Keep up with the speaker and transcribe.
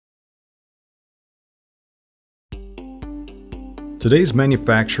Today's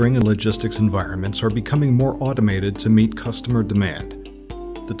manufacturing and logistics environments are becoming more automated to meet customer demand.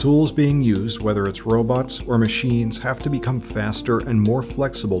 The tools being used, whether it's robots or machines, have to become faster and more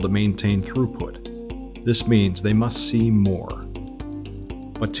flexible to maintain throughput. This means they must see more.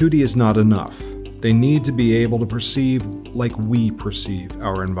 But 2D is not enough. They need to be able to perceive like we perceive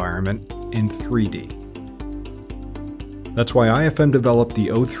our environment in 3D. That's why IFM developed the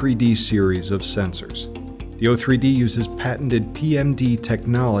O3D series of sensors. The O3D uses patented PMD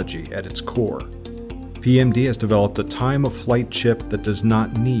technology at its core. PMD has developed a time-of-flight chip that does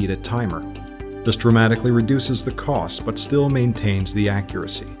not need a timer. This dramatically reduces the cost but still maintains the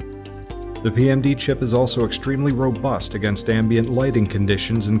accuracy. The PMD chip is also extremely robust against ambient lighting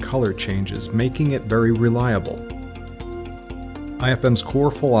conditions and color changes, making it very reliable. IFM's core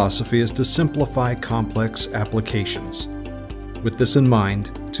philosophy is to simplify complex applications. With this in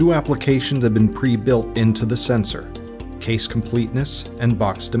mind, two applications have been pre-built into the sensor: case completeness and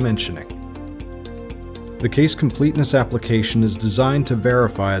box dimensioning. The case completeness application is designed to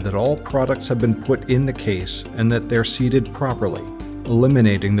verify that all products have been put in the case and that they're seated properly,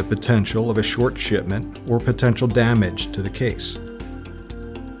 eliminating the potential of a short shipment or potential damage to the case.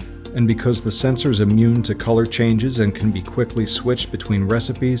 And because the sensor is immune to color changes and can be quickly switched between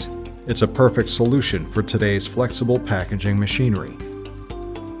recipes, it's a perfect solution for today's flexible packaging machinery.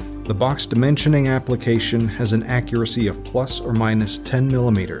 The box dimensioning application has an accuracy of plus or minus 10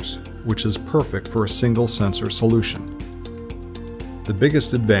 millimeters, which is perfect for a single sensor solution. The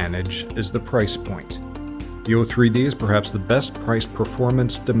biggest advantage is the price point. The O3D is perhaps the best priced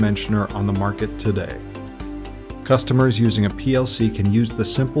performance dimensioner on the market today. Customers using a PLC can use the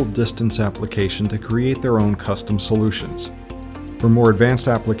simple distance application to create their own custom solutions. For more advanced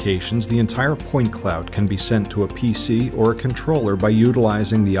applications, the entire point cloud can be sent to a PC or a controller by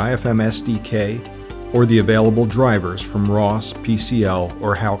utilizing the IFM SDK or the available drivers from ROS, PCL,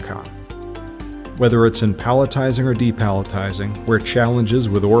 or Halcon. Whether it's in palletizing or depalletizing, where challenges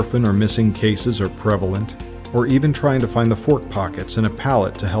with orphan or missing cases are prevalent, or even trying to find the fork pockets in a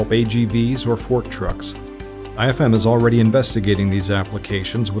pallet to help AGVs or fork trucks, IFM is already investigating these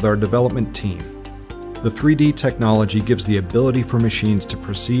applications with our development team. The 3D technology gives the ability for machines to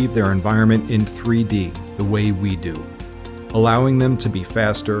perceive their environment in 3D the way we do, allowing them to be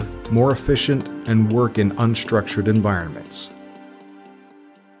faster, more efficient, and work in unstructured environments.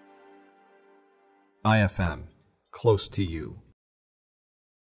 IFM, close to you.